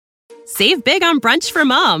Save big on brunch for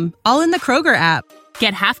mom, all in the Kroger app.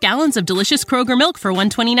 Get half gallons of delicious Kroger milk for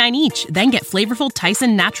 $1.29 each. Then get flavorful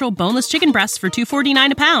Tyson natural boneless chicken breasts for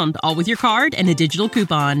 $2.49 a pound, all with your card and a digital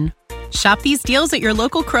coupon. Shop these deals at your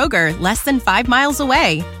local Kroger, less than 5 miles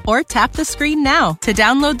away. Or tap the screen now to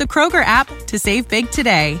download the Kroger app to save big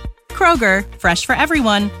today. Kroger, fresh for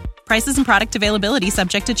everyone. Prices and product availability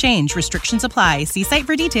subject to change. Restrictions apply. See site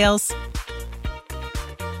for details.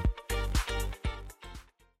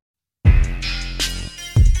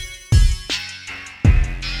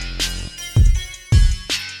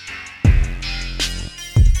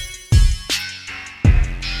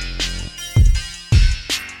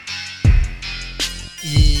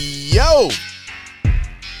 Yo!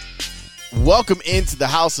 Welcome into the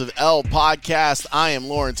House of L podcast. I am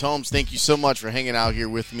Lawrence Holmes. Thank you so much for hanging out here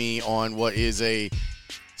with me on what is a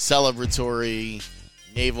celebratory,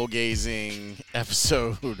 navel-gazing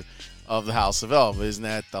episode of the House of L. But isn't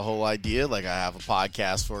that the whole idea? Like, I have a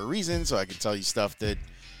podcast for a reason, so I can tell you stuff that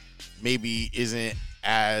maybe isn't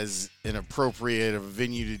as an appropriate of a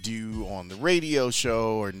venue to do on the radio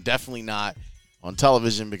show, or definitely not on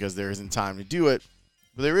television because there isn't time to do it.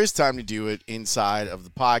 But there is time to do it inside of the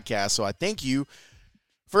podcast. So I thank you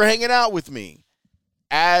for hanging out with me.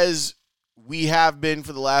 As we have been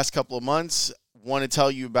for the last couple of months, want to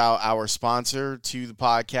tell you about our sponsor to the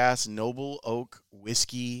podcast, Noble Oak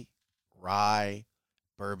Whiskey, Rye,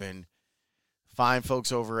 Bourbon. Fine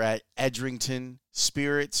folks over at Edrington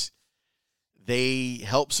Spirits. They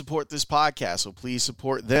help support this podcast, so please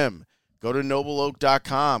support them. Go to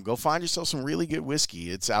nobleoak.com. Go find yourself some really good whiskey.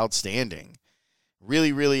 It's outstanding.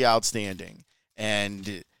 Really, really outstanding.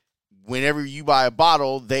 And whenever you buy a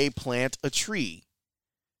bottle, they plant a tree.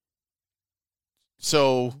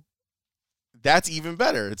 So that's even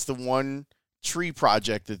better. It's the one tree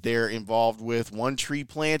project that they're involved with. One tree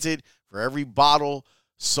planted for every bottle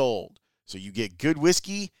sold. So you get good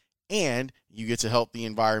whiskey and you get to help the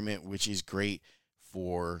environment, which is great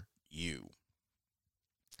for you.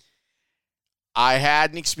 I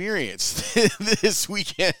had an experience this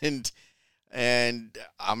weekend, and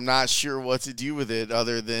I'm not sure what to do with it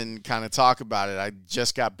other than kind of talk about it. I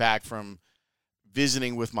just got back from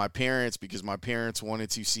visiting with my parents because my parents wanted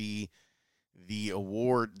to see the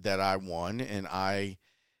award that I won, and I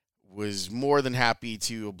was more than happy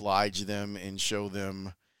to oblige them and show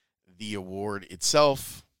them the award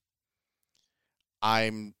itself.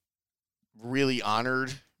 I'm really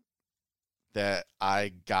honored that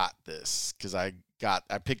I got this because I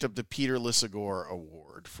picked up the Peter Lisagor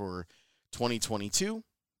Award for 2022,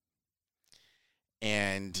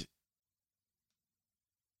 and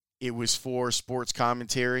it was for sports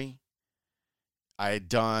commentary. I had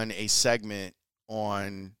done a segment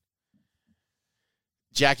on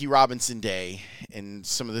Jackie Robinson Day and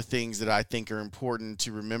some of the things that I think are important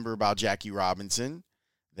to remember about Jackie Robinson,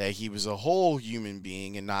 that he was a whole human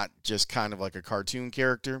being and not just kind of like a cartoon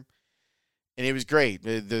character. And it was great.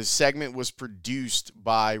 The segment was produced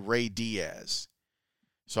by Ray Diaz.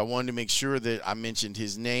 So I wanted to make sure that I mentioned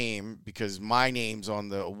his name because my name's on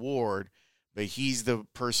the award, but he's the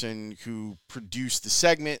person who produced the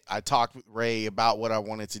segment. I talked with Ray about what I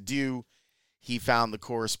wanted to do. He found the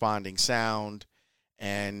corresponding sound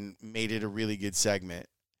and made it a really good segment.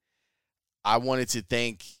 I wanted to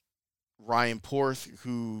thank Ryan Porth,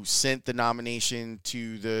 who sent the nomination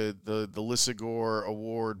to the Lisagor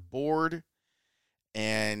Award board,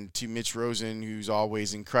 and to Mitch Rosen, who's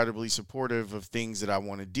always incredibly supportive of things that I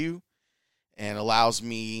want to do and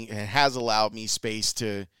has allowed me space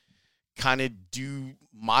to kind of do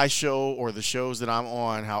my show or the shows that I'm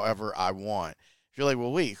on however I want. If you're like,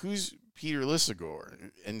 well, wait, who's Peter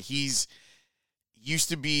Lisagor? And he's used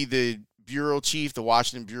to be the bureau chief, the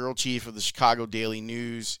Washington bureau chief of the Chicago Daily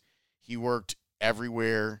News. He worked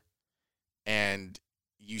everywhere, and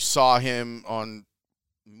you saw him on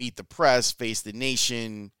Meet the Press, Face the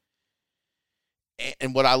Nation.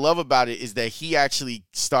 And what I love about it is that he actually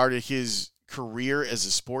started his career as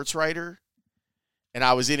a sports writer. And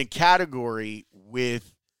I was in a category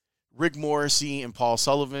with Rick Morrissey and Paul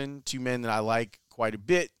Sullivan, two men that I like quite a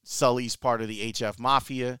bit. Sully's part of the HF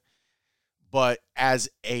Mafia. But as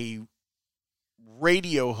a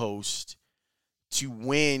radio host, to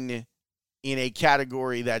win in a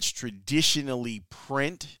category that's traditionally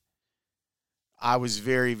print, I was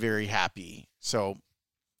very, very happy. So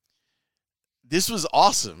this was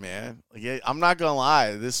awesome, man. Like, I'm not gonna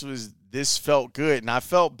lie, this felt good, and I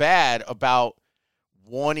felt bad about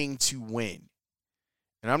wanting to win.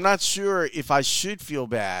 And I'm not sure if I should feel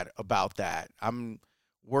bad about that. I'm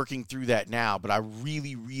working through that now, but I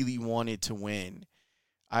really, really wanted to win.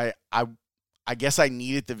 I guess I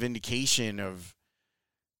needed the vindication of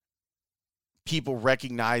people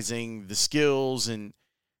recognizing the skills and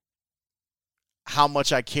how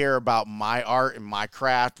much I care about my art and my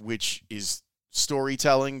craft, which is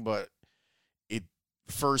storytelling, but it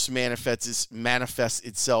first manifests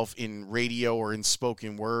itself in radio or in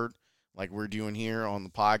spoken word, like we're doing here on the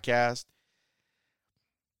podcast.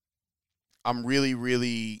 I'm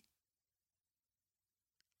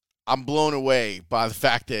I'm blown away by the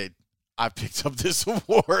fact that I picked up this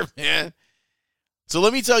award, man. So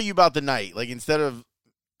let me tell you about the night. Like, instead of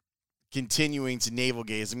continuing to navel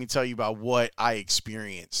gaze, let me tell you about what I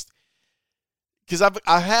experienced. Because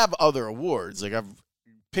I have other awards. Like, I've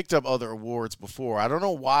picked up other awards before. I don't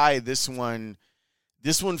know why this one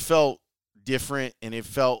felt different, and it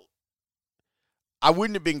felt, I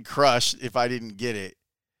wouldn't have been crushed if I didn't get it,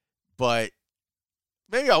 but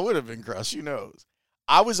maybe I would have been crushed. Who knows?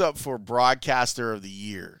 I was up for Broadcaster of the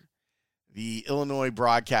Year, the Illinois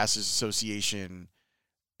Broadcasters Association,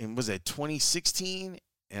 and was it 2016?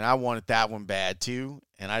 And I wanted that one bad too,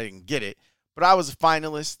 and I didn't get it. But I was a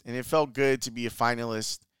finalist, and it felt good to be a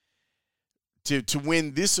finalist, to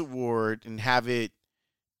win this award and have it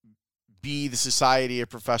be the Society of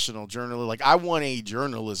Professional Journalists. Like, I won a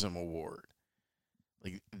journalism award.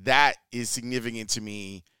 Like, that is significant to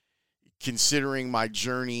me, considering my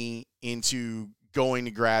journey into going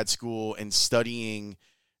to grad school and studying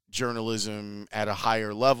journalism at a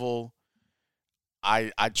higher level.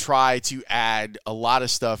 I try to add a lot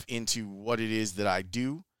of stuff into what it is that I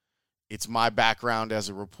do. It's my background as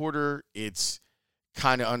a reporter. It's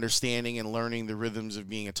kind of understanding and learning the rhythms of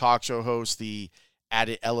being a talk show host, the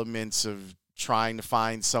added elements of trying to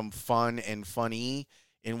find some fun and funny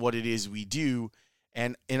in what it is we do,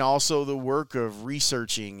 and also the work of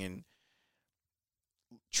researching and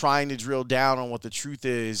trying to drill down on what the truth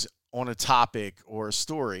is on a topic or a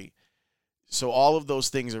story. So all of those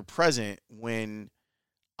things are present when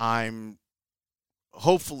I'm,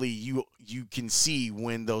 hopefully you can see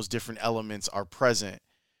when those different elements are present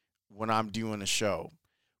when I'm doing a show.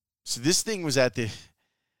 So this thing was at the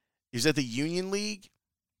Union League,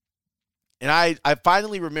 and I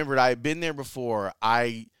finally remembered I had been there before.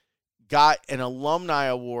 I got an alumni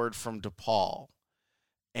award from DePaul,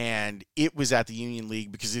 and it was at the Union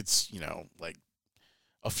League because it's, like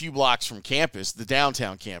a few blocks from campus, the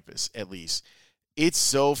downtown campus at least. It's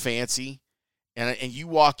so fancy. And you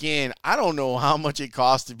walk in, I don't know how much it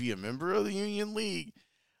costs to be a member of the Union League.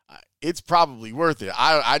 It's probably worth it.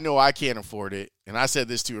 I know I can't afford it. And I said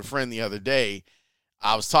this to a friend the other day.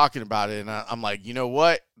 I was talking about it, and I'm like, you know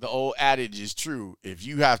what? The old adage is true. If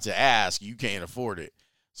you have to ask, you can't afford it.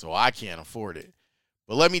 So I can't afford it.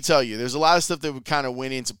 But let me tell you, there's a lot of stuff that kind of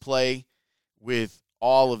went into play with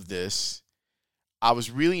all of this. I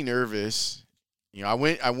was really nervous. I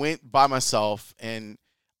went by myself, and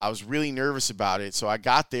I was really nervous about it. So I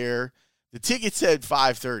got there. The ticket said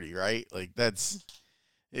 5:30, right? Like, it's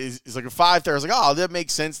like a 5:30. I was like, oh, that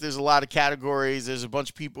makes sense. There's a lot of categories. There's a bunch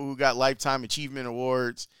of people who got Lifetime Achievement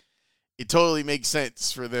Awards. It totally makes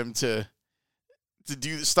sense for them to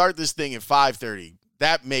start this thing at 5:30.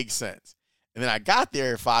 That makes sense. And then I got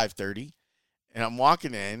there at 5:30, and I'm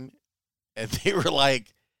walking in, and they were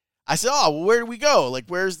like, I said, oh, well, where do we go? Like,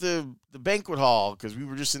 where's the banquet hall? Because we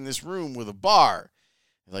were just in this room with a bar.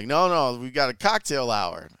 They're like, no, we got a cocktail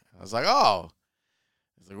hour. I was like, oh.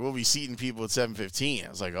 It's like, we'll be seating people at 7:15. I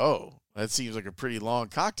was like, oh, that seems like a pretty long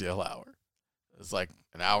cocktail hour. It's like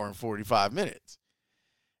an hour and 45 minutes.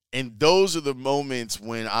 And those are the moments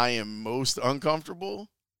when I am most uncomfortable.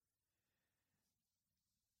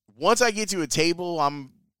 Once I get to a table,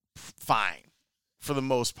 I'm fine for the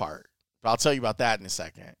most part. But I'll tell you about that in a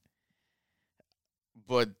second.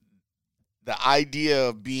 But the idea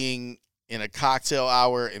of being in a cocktail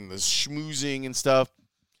hour and the schmoozing and stuff,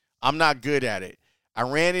 I'm not good at it. I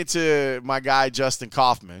ran into my guy, Justin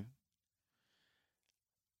Kaufman,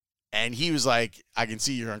 and he was like, I can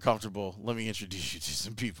see you're uncomfortable. Let me introduce you to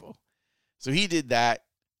some people. So he did that,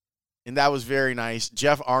 and that was very nice.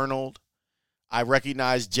 Jeff Arnold, I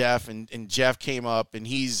recognized Jeff, and Jeff came up, and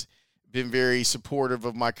he's been very supportive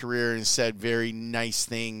of my career and said very nice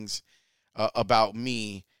things about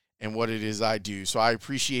me and what it is I do. So I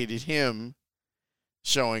appreciated him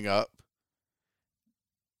showing up.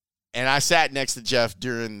 And I sat next to Jeff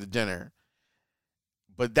during the dinner.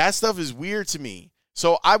 But that stuff is weird to me.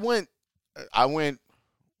 So I went,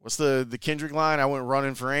 what's the Kendrick line? I went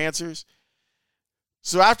running for answers.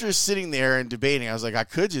 So after sitting there and debating, I was like, I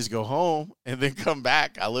could just go home and then come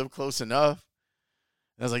back. I live close enough.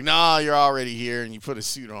 And I was like, no, you're already here and you put a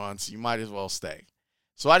suit on, so you might as well stay.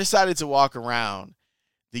 So I decided to walk around.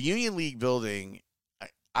 The Union League building,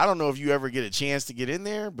 I don't know if you ever get a chance to get in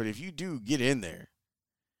there, but if you do, get in there.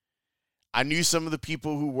 I knew some of the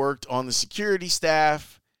people who worked on the security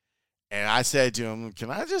staff, and I said to him, can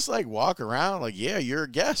I just like walk around? Like, yeah, you're a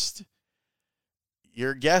guest.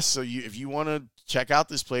 You're a guest. So if you want to check out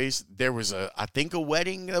this place, there was I think a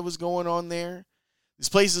wedding that was going on there. This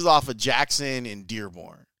place is off of Jackson and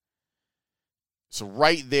Dearborn. So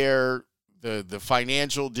right there, the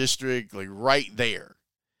financial district, like right there.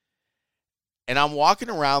 And I'm walking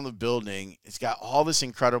around the building. It's got all this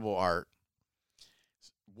incredible art.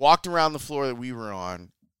 Walked around the floor that we were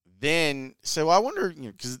on. Then said, well, I wonder,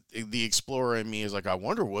 because the explorer in me is like, I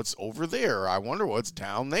wonder what's over there. I wonder what's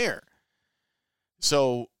down there.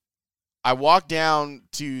 So I walked down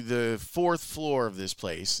to the 4th floor of this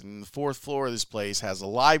place, and the 4th floor of this place has a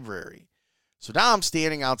library. So now I'm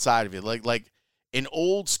standing outside of it, like an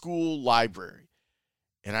old school library.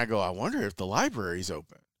 And I go, I wonder if the library's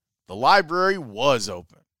open. The library was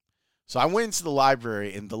open. So I went into the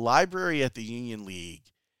library, and the library at the Union League,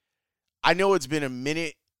 I know it's been a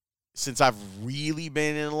minute since I've really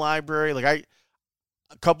been in a library. Like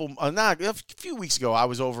a few weeks ago, I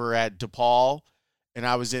was over at DePaul, and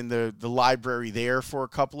I was in the library there for a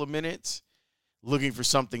couple of minutes looking for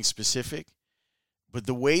something specific. But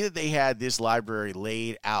the way that they had this library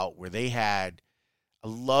laid out, where they had, I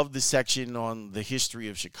love the section on the history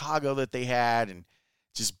of Chicago that they had, and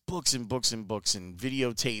just books and books and books and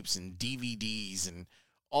videotapes and DVDs and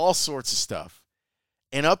all sorts of stuff.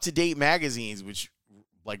 And up-to-date magazines, which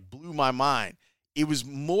like blew my mind. It was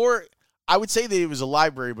more, I would say that it was a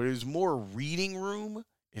library, but it was more a reading room,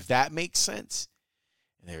 if that makes sense.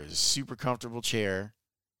 And there was a super comfortable chair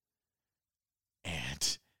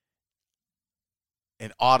and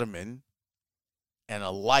an ottoman and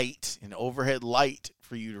a light, an overhead light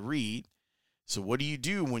for you to read. So what do you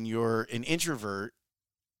do when you're an introvert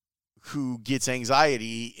who gets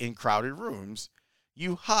anxiety in crowded rooms?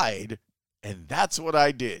 You hide. And that's what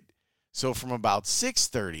I did. So from about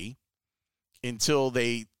 6:30 until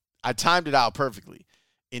I timed it out perfectly,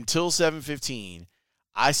 until 7:15,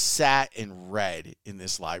 I sat and read in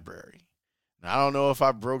this library. Now, I don't know if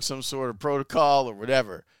I broke some sort of protocol or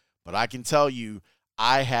whatever, but I can tell you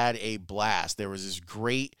I had a blast. There was this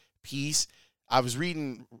great piece. I was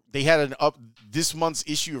reading, they had this month's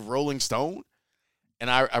issue of Rolling Stone, and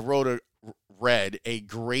I read a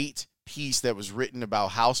great piece that was written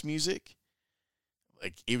about house music.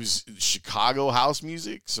 Like, it was Chicago house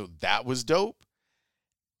music, so that was dope.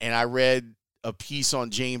 And I read a piece on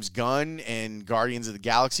James Gunn and Guardians of the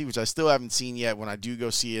Galaxy, which I still haven't seen yet. When I do go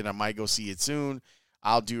see it, I might go see it soon.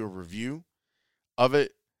 I'll do a review of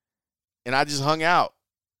it. And I just hung out.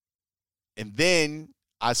 And then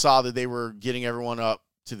I saw that they were getting everyone up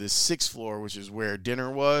to the 6th floor, which is where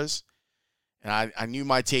dinner was. And I knew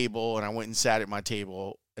my table, and I went and sat at my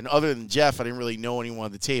table. And other than Jeff, I didn't really know anyone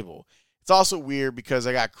at the table. It's also weird because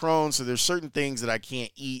I got Crohn's, so there's certain things that I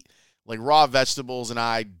can't eat. Like raw vegetables and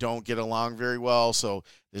I don't get along very well. So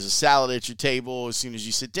there's a salad at your table as soon as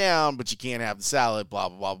you sit down, but you can't have the salad, blah,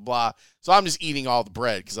 blah, blah, blah. So I'm just eating all the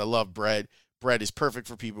bread because I love bread. Bread is perfect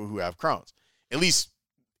for people who have Crohn's. At least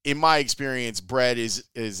in my experience, bread is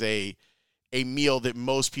a meal that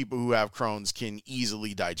most people who have Crohn's can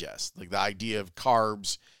easily digest. Like the idea of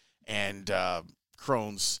carbs and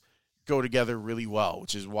Crohn's go together really well,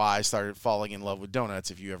 which is why I started falling in love with donuts,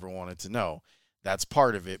 if you ever wanted to know. That's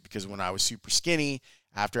part of it, because when I was super skinny,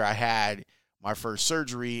 after I had my first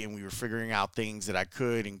surgery and we were figuring out things that I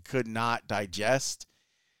could and could not digest,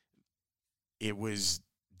 it was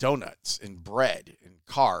donuts and bread and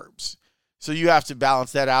carbs. So you have to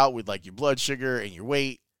balance that out with like your blood sugar and your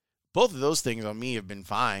weight. Both of those things on me have been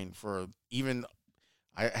fine for even,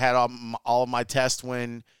 I had all of my tests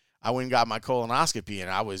when I went and got my colonoscopy, and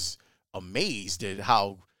I was amazed at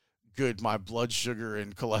how good my blood sugar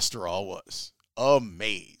and cholesterol was.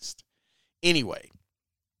 Amazed. Anyway,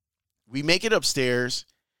 we make it upstairs,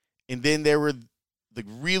 and then there were the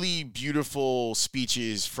really beautiful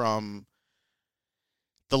speeches from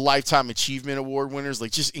the Lifetime Achievement Award winners,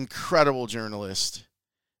 like just incredible journalists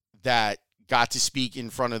that got to speak in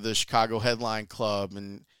front of the Chicago Headline Club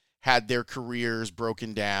and had their careers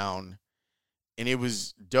broken down. And it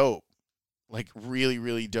was dope, like really,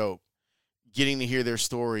 really dope, getting to hear their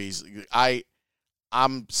stories.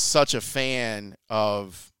 I'm such a fan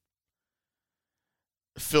of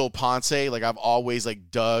Phil Ponce. Like, I've always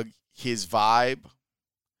like dug his vibe,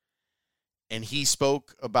 and he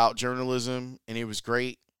spoke about journalism, and it was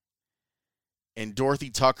great. And Dorothy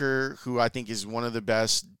Tucker, who I think is one of the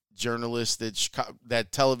best journalists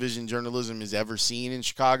that television journalism has ever seen in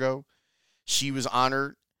Chicago, she was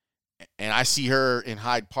honored, and I see her in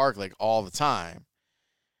Hyde Park like all the time.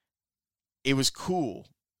 It was cool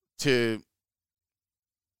to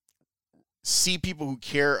see people who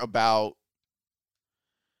care about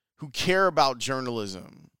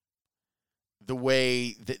journalism the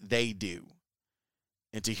way that they do,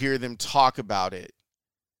 and to hear them talk about it,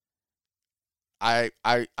 I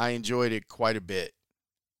enjoyed it quite a bit.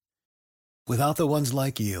 Without the ones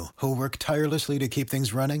like you, who work tirelessly to keep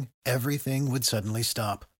things running, everything would suddenly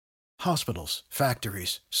stop. Hospitals,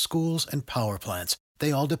 factories, schools, and power plants,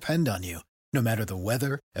 they all depend on you. No matter the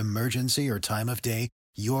weather, emergency, or time of day,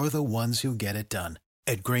 you're the ones who get it done.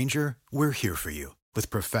 At Grainger, we're here for you with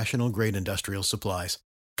professional-grade industrial supplies.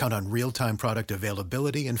 Count on real-time product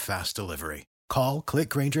availability and fast delivery. Call, click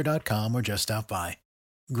Grainger.com, or just stop by.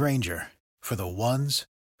 Grainger, for the ones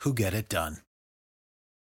who get it done.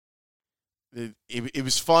 It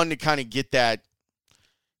was fun to kind of get that.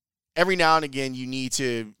 Every now and again, you need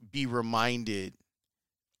to be reminded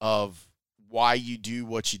of why you do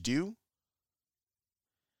what you do.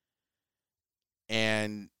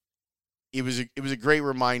 And it was a great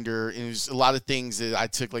reminder. And it was a lot of things that I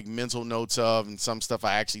took like mental notes of, and some stuff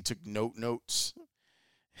I actually took notes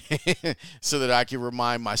so that I could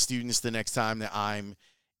remind my students the next time that I'm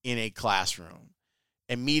in a classroom.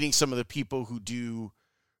 And meeting some of the people who do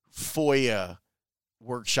FOIA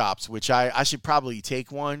workshops, which I should probably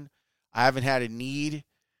take one. I haven't had a need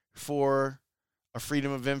for a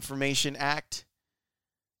Freedom of Information Act,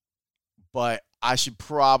 but I should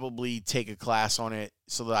probably take a class on it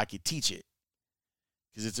so that I could teach it,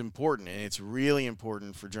 because it's important, and it's really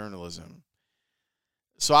important for journalism.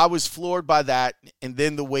 So I was floored by that, and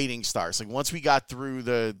then the waiting starts. Like once we got through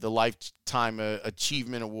the Lifetime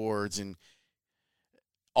Achievement Awards and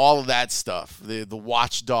all of that stuff, the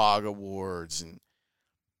Watchdog Awards, and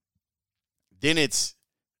then it's,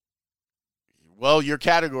 well, your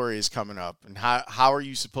category is coming up, and how are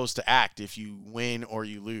you supposed to act if you win or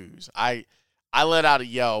you lose? I let out a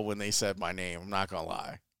yell when they said my name. I'm not going to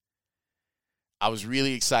lie. I was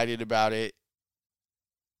really excited about it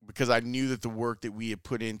because I knew that the work that we had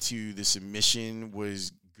put into the submission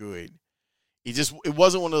was good. It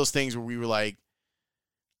wasn't one of those things where we were like,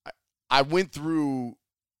 I went through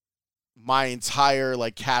my entire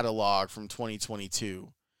like catalog from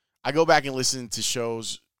 2022. I go back and listen to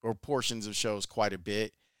shows or portions of shows quite a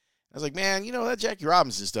bit. I was like, man, that Jackie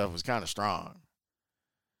Robinson stuff was kind of strong.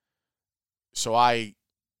 So I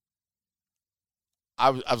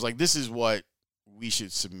was like, this is what we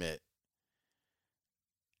should submit.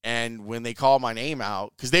 And when they called my name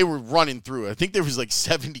out, because they were running through it, I think there was like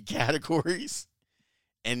 70 categories.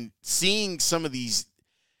 And seeing some of these,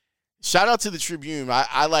 shout out to the Tribune.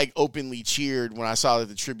 I like openly cheered when I saw that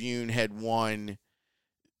the Tribune had won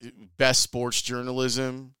Best Sports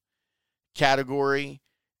Journalism category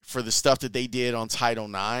for the stuff that they did on Title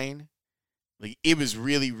IX. Like, it was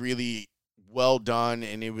really, really well done,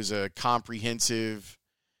 and it was a comprehensive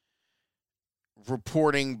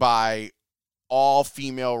reporting by all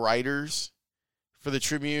female writers for the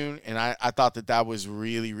Tribune, and I thought that was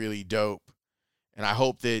really, really dope. And I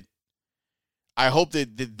hope that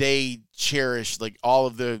they cherish, like, all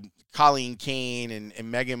of the Colleen Kane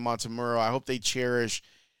and Megan Montemurro. I hope they cherish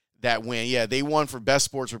that win. Yeah, they won for Best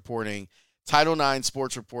Sports Reporting, Title IX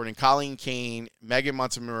Sports Reporting, Colleen Kane, Megan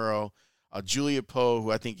Montemurro, Julia Poe, who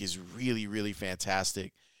I think is really, really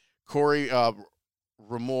fantastic, Corey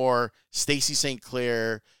Ramore, Stacey St.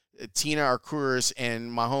 Clair, Tina Arcouris,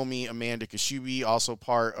 and my homie Amanda Kashubi, also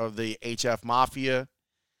part of the HF Mafia.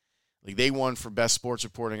 Like, they won for Best Sports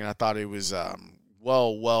Reporting, and I thought it was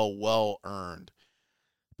well earned.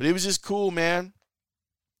 But it was just cool, man.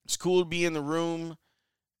 It's cool to be in the room.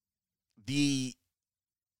 The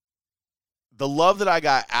love that I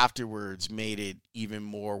got afterwards made it even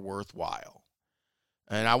more worthwhile.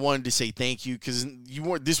 And I wanted to say thank you, because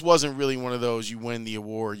this wasn't really one of those you win the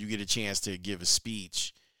award, you get a chance to give a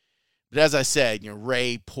speech. But as I said,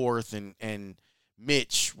 Ray, Porth, and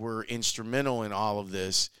Mitch were instrumental in all of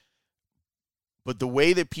this. But the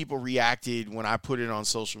way that people reacted when I put it on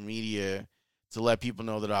social media to let people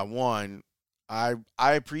know that I won, I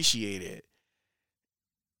appreciate it.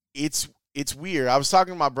 It's weird. I was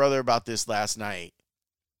talking to my brother about this last night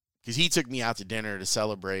because he took me out to dinner to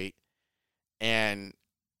celebrate. And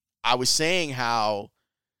I was saying how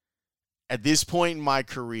at this point in my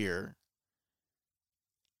career,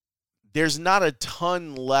 there's not a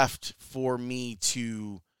ton left for me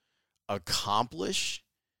to accomplish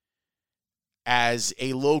as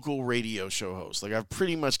a local radio show host. Like, I've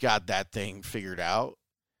pretty much got that thing figured out.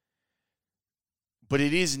 But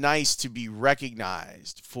it is nice to be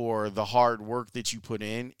recognized for the hard work that you put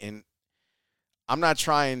in. And I'm not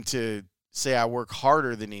trying to say I work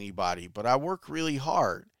harder than anybody, but I work really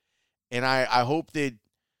hard. And I hope that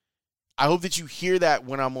I hope that you hear that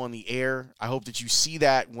when I'm on the air. I hope that you see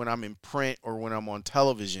that when I'm in print or when I'm on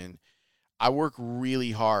television. I work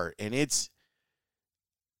really hard, and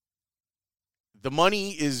the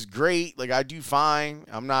money is great. Like, I do fine.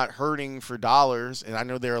 I'm not hurting for dollars, and I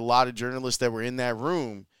know there are a lot of journalists that were in that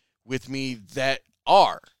room with me that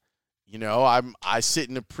are. You know, I sit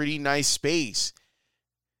in a pretty nice space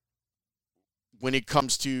when it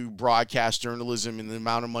comes to broadcast journalism and the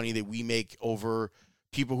amount of money that we make over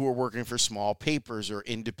people who are working for small papers or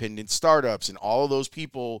independent startups, and all of those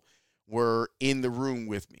people were in the room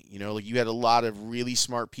with me. You know, like, you had a lot of really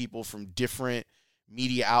smart people from different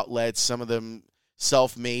media outlets, some of them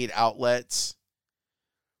self-made outlets.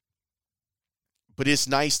 But it's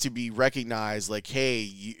nice to be recognized, like, hey,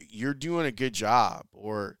 you're doing a good job,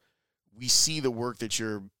 or we see the work that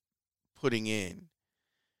you're putting in.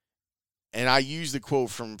 And I use the quote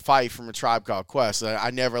from Fife from A Tribe Called Quest.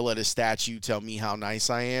 I never let a statue tell me how nice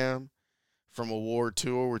I am, from Award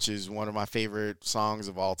Tour, which is one of my favorite songs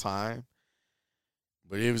of all time.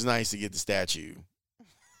 But it was nice to get the statue.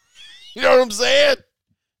 You know what I'm saying?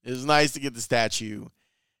 It was nice to get the statue.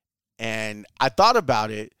 And I thought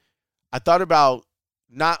about it. I thought about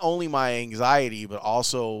not only my anxiety, but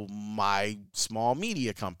also my small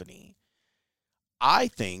media company. I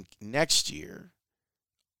think next year,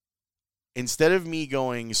 instead of me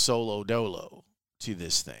going solo dolo to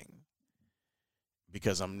this thing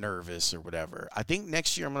because I'm nervous or whatever, I think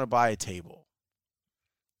next year I'm going to buy a table.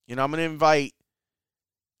 You know, I'm going to invite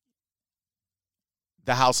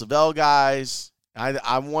the House of L guys.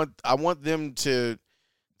 I want them to.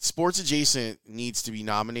 Sports Adjacent needs to be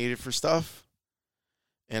nominated for stuff,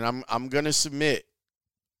 and I'm going to submit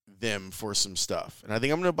them for some stuff. And I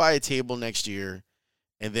think I'm going to buy a table next year,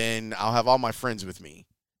 and then I'll have all my friends with me,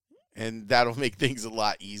 and that'll make things a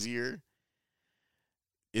lot easier.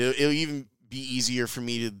 It'll even be easier for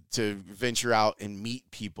me to venture out and meet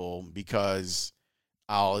people, because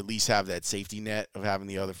I'll at least have that safety net of having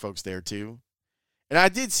the other folks there too. And I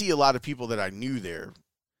did see a lot of people that I knew there,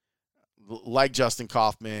 like Justin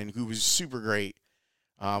Kaufman, who was super great.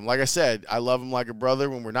 Like I said, I love him like a brother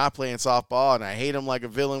when we're not playing softball, and I hate him like a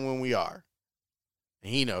villain when we are.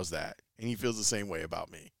 And he knows that, and he feels the same way about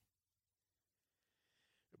me.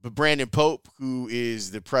 But Brandon Pope, who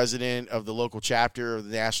is the president of the local chapter of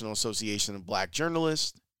the National Association of Black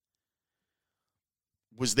Journalists,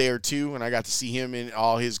 was there too, and I got to see him in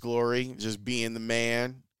all his glory, just being the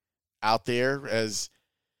man out there, as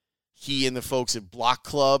he and the folks at Block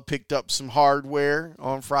Club picked up some hardware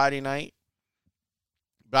on Friday night.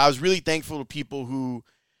 But I was really thankful to people who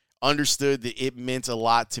understood that it meant a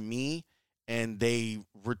lot to me, and they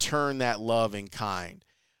returned that love in kind.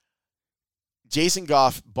 Jason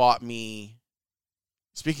Goff bought me,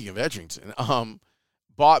 speaking of Edrington,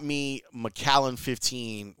 bought me McAllen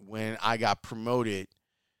 15 when I got promoted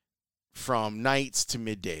from nights to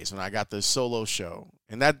middays, when I got the solo show.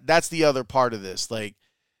 And that's the other part of this. Like,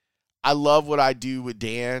 I love what I do with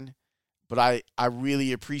Dan, but I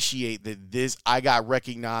really appreciate that I got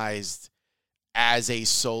recognized as a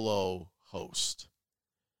solo host.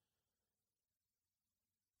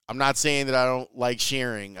 I'm not saying that I don't like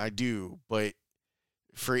sharing. I do. But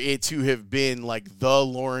for it to have been like the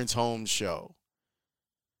Lawrence Holmes show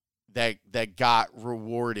that got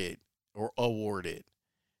rewarded or awarded,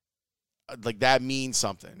 like, that means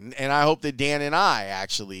something. And I hope that Dan and I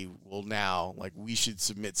actually will now, like, we should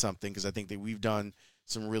submit something, because I think that we've done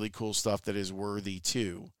some really cool stuff that is worthy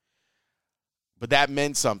too. But that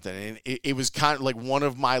meant something. And it was kind of like one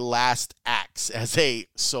of my last acts as a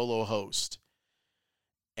solo host.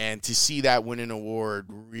 And to see that win an award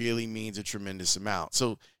really means a tremendous amount.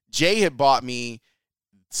 So Jay had bought me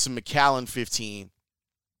some McAllen 15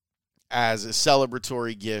 as a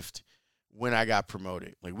celebratory gift when I got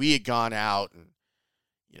promoted. Like, we had gone out, and,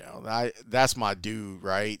 you know, that's my dude,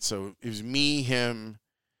 right? So it was me, him,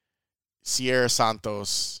 Sierra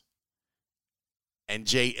Santos, and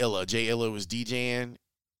Jay Illa. Jay Illa was DJing.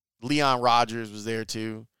 Leon Rogers was there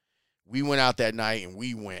too. We went out that night, and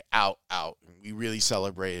we went out, and we really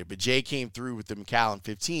celebrated. But Jay came through with the McAllen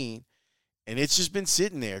 15, and it's just been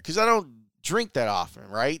sitting there, because I don't drink that often,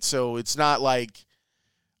 right? So it's not like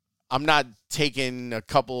I'm not taking a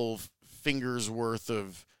couple of fingers worth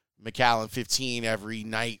of McAllen 15 every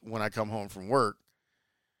night when I come home from work.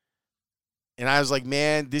 And I was like,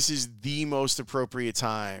 man, this is the most appropriate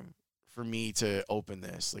time for me to open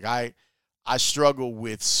this. Like, I struggle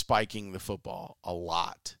with spiking the football a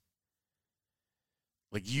lot.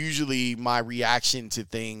 Like, usually my reaction to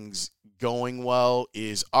things going well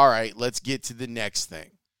is, all right, let's get to the next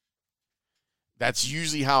thing. That's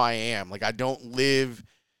usually how I am. Like, I don't live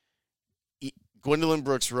Gwendolyn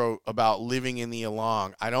Brooks wrote about living in the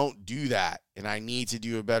along. I don't do that, and I need to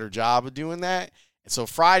do a better job of doing that. And so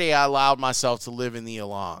Friday, I allowed myself to live in the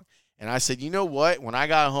along. And I said, you know what? When I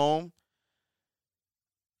got home,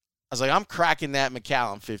 I was like, I'm cracking that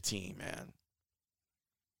Macallan 15, man.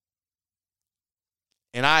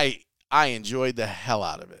 And I enjoyed the hell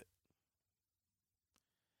out of it.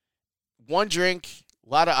 One drink, a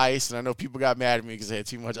lot of ice, and I know people got mad at me because I had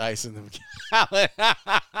too much ice in the Macallan.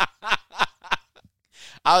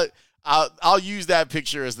 I'll use that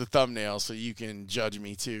picture as the thumbnail so you can judge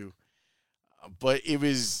me too. But it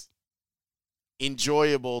was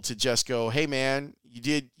enjoyable to just go, hey man, you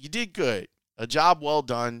did good. A job well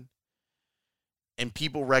done. And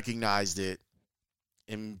people recognized it.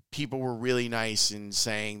 And people were really nice in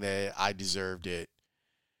saying that I deserved it.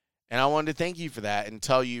 And I wanted to thank you for that and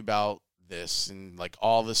tell you about this and like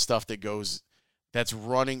all the stuff that's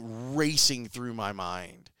racing through my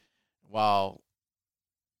mind while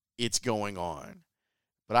it's going on.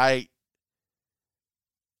 But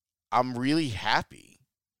I'm really happy.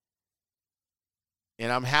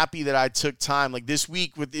 And I'm happy that I took time. Like this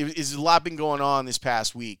week, there's a lot been going on this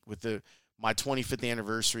past week with my 25th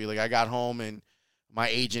anniversary. Like I got home and my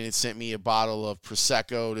agent had sent me a bottle of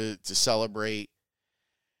Prosecco to celebrate.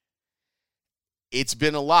 It's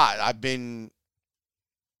been a lot. I've been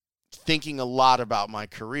thinking a lot about my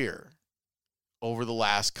career over the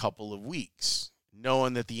last couple of weeks,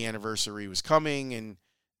 knowing that the anniversary was coming and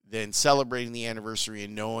then celebrating the anniversary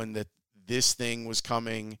and knowing that this thing was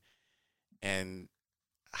coming and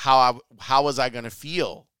how was I going to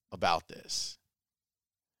feel about this?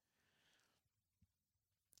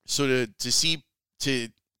 So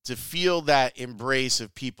to feel that embrace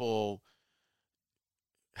of people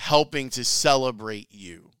helping to celebrate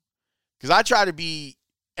you. Because I try to be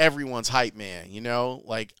everyone's hype man, you know?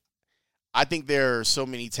 Like, I think there are so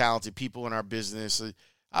many talented people in our business.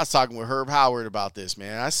 I was talking with Herb Howard about this,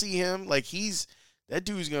 man. I see him, like, that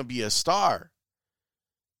dude's going to be a star.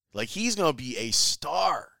 Like, he's going to be a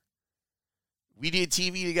star. We did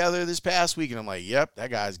TV together this past week, and I'm like, yep, that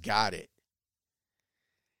guy's got it.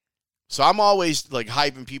 So I'm always, like,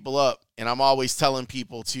 hyping people up, and I'm always telling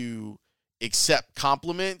people to accept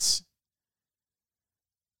compliments,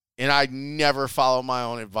 and I never follow my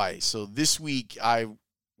own advice. So this week I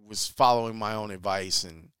was following my own advice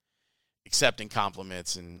and accepting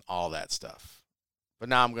compliments and all that stuff. But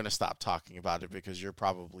now I'm going to stop talking about it because you're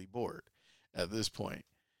probably bored at this point.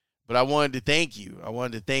 But I wanted to thank you. I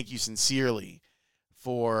wanted to thank you sincerely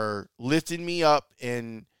for lifting me up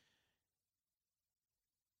and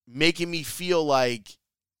making me feel like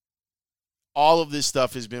all of this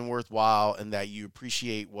stuff has been worthwhile and that you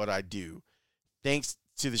appreciate what I do. Thanks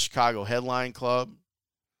to the Chicago Headline Club.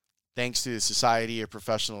 Thanks to the Society of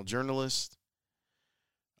Professional Journalists.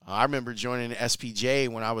 I remember joining SPJ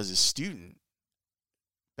when I was a student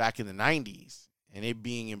back in the 90s and it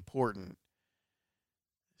being important.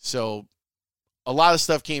 So a lot of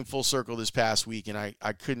stuff came full circle this past week and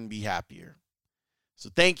I couldn't be happier. So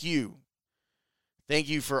thank you. Thank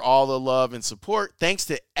you for all the love and support. Thanks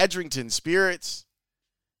to Edrington Spirits.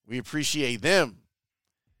 We appreciate them.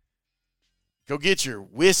 Go get your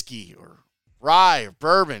whiskey or rye or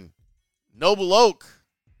bourbon. Noble Oak.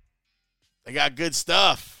 They got good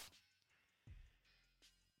stuff.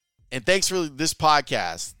 And thanks for this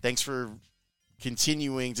podcast. Thanks for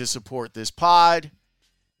continuing to support this pod.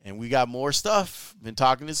 And we got more stuff. Been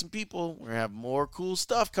talking to some people. We're going to have more cool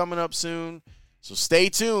stuff coming up soon. So stay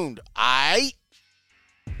tuned.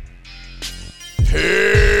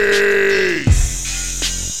 Peace.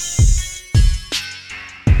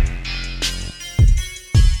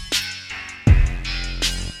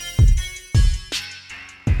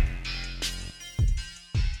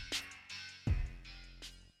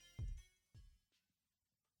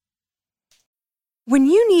 When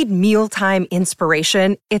you need mealtime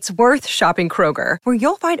inspiration, it's worth shopping Kroger, where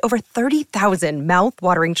you'll find over 30,000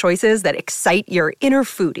 mouth-watering choices that excite your inner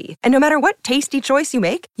foodie. And no matter what tasty choice you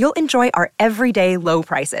make, you'll enjoy our everyday low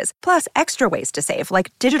prices, plus extra ways to save,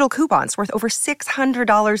 like digital coupons worth over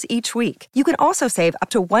 $600 each week. You can also save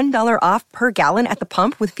up to $1 off per gallon at the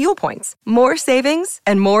pump with fuel points. More savings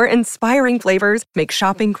and more inspiring flavors make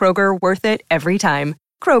shopping Kroger worth it every time.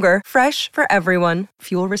 Kroger, fresh for everyone.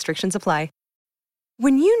 Fuel restrictions apply.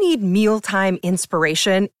 When you need mealtime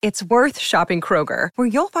inspiration, it's worth shopping Kroger, where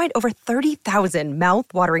you'll find over 30,000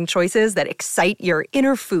 mouth-watering choices that excite your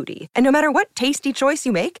inner foodie. And no matter what tasty choice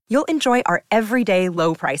you make, you'll enjoy our everyday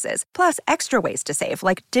low prices, plus extra ways to save,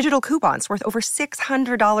 like digital coupons worth over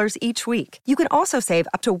 $600 each week. You can also save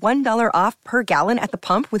up to $1 off per gallon at the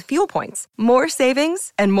pump with fuel points. More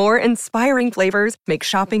savings and more inspiring flavors make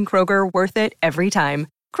shopping Kroger worth it every time.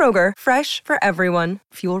 Kroger, fresh for everyone.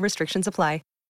 Fuel restrictions apply.